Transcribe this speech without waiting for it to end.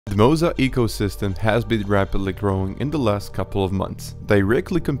The MOZA ecosystem has been rapidly growing in the last couple of months,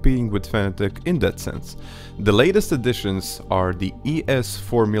 directly competing with Fanatec in that sense. The latest additions are the ES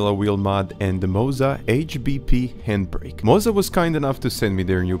Formula Wheel mod and the MOZA HBP Handbrake. MOZA was kind enough to send me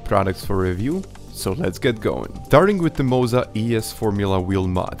their new products for review, so let's get going. Starting with the MOZA ES Formula Wheel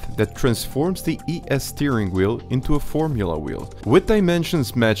mod that transforms the ES steering wheel into a Formula wheel. With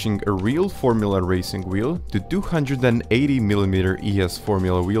dimensions matching a real Formula racing wheel, the 280mm ES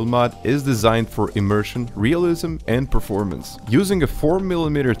Formula Wheel mod is designed for immersion, realism and performance. Using a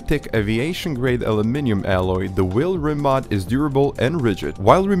 4mm thick aviation grade aluminum alloy, the wheel rim mod is durable and rigid,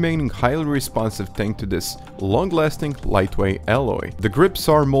 while remaining highly responsive thanks to this long-lasting lightweight alloy. The grips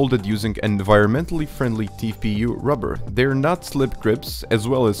are molded using environmentally friendly TPU rubber. They're not slip grips, as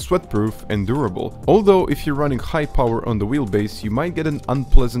well as sweat-proof and durable. Although if you're running high power on the wheelbase, you might get an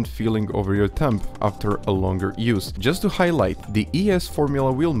unpleasant feeling over your thumb after a longer use. Just to highlight, the ES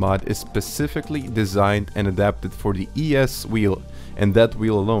Formula Wheel mod is specifically designed and adapted for the ES wheel, and that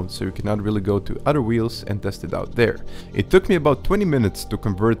wheel alone, so you cannot really go to other wheels and test it out there. It took me about 20 minutes to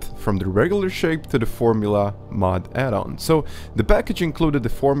convert from the regular shape to the Formula mod add-on. So the package included the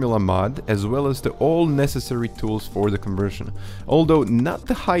Formula mod as well as the all necessary tools for the conversion. Although not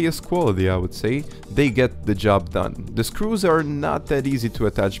the highest quality, I would say, they get the job done. The screws are not that easy to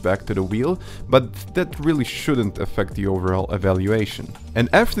attach back to the wheel, but that really shouldn't affect the overall evaluation. And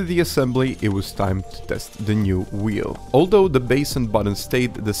after the assembly, it was time to test the new wheel. Although the base and button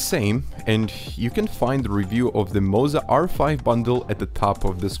stayed the same, and you can find the review of the MOZA R5 bundle at the top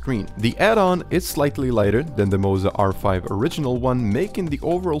of the screen. The add-on is slightly lighter than the MOZA R5 original one, making the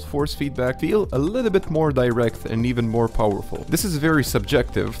overall force feedback feel a little bit more direct and even more powerful. This is very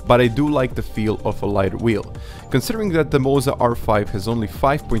subjective, but I do like the feel of a lighter wheel. Considering that the MOZA R5 has only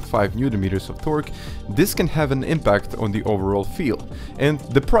 5.5 Nm of torque, this can have an impact on the overall feel. And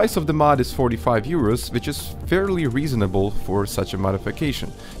the price of the mod is 45 euros, which is fairly reasonable for such a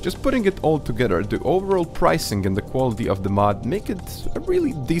modification. Just putting it all together, the overall pricing and the quality of the mod make it a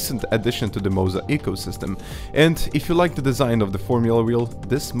really decent addition to the MOZA ecosystem. And if you like the design of the Formula wheel,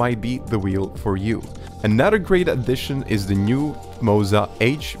 this might be the wheel for you. Another great addition is the new MOZA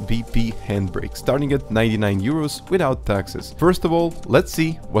HBP Handbrake, starting at 99 euros without taxes. First of all, let's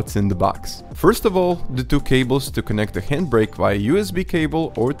see what's in the box. First of all, the two cables to connect the handbrake via USB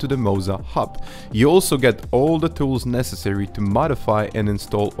cable or to the MOZA hub. You also get all the tools necessary to modify and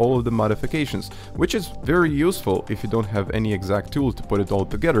install all of the modifications, which is very useful if you don't have any exact tool to put it all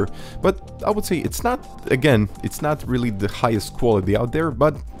together. But I would say it's not really the highest quality out there,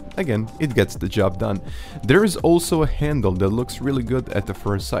 but again, it gets the job done. There is also a handle that looks really good at the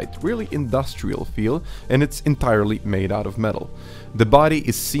first sight, really industrial feel, and it's entirely made out of metal. The body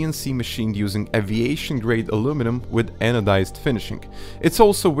is CNC machined using aviation grade aluminum with anodized finishing. It's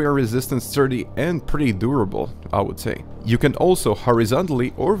also wear resistant, sturdy and pretty durable, I would say. You can also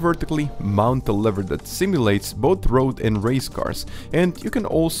horizontally or vertically mount a lever that simulates both road and race cars, and you can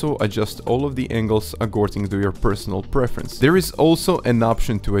also adjust all of the angles according to your personal preference. There is also an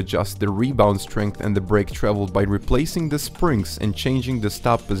option to adjust the rebound strength and the brake travel by replacing the springs and changing the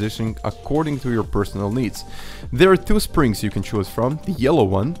stop positioning according to your personal needs. There are two springs you can choose from, the yellow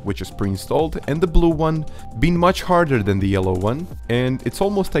one, which is pre-installed, and the blue one, being much harder than the yellow one, and it's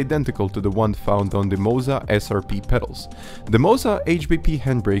almost identical to the one found on the MOZA SRP pedals. The MOZA HBP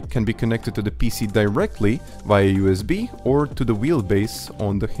handbrake can be connected to the PC directly via USB or to the wheelbase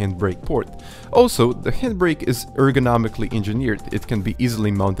on the handbrake port. Also, the handbrake is ergonomically engineered. It can be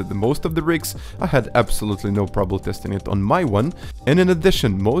easily mounted in most of the rigs. I had absolutely no problem testing it on my one. And in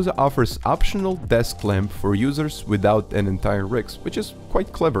addition, MOZA offers optional desk lamp for users without an entire rig, which is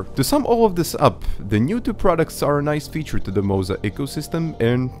quite clever. To sum all of this up, the new two products are a nice feature to the MOZA ecosystem,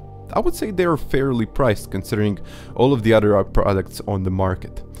 and I would say they are fairly priced considering all of the other products on the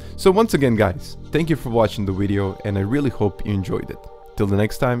market. So once again guys, thank you for watching the video and I really hope you enjoyed it. Till the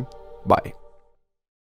next time, bye.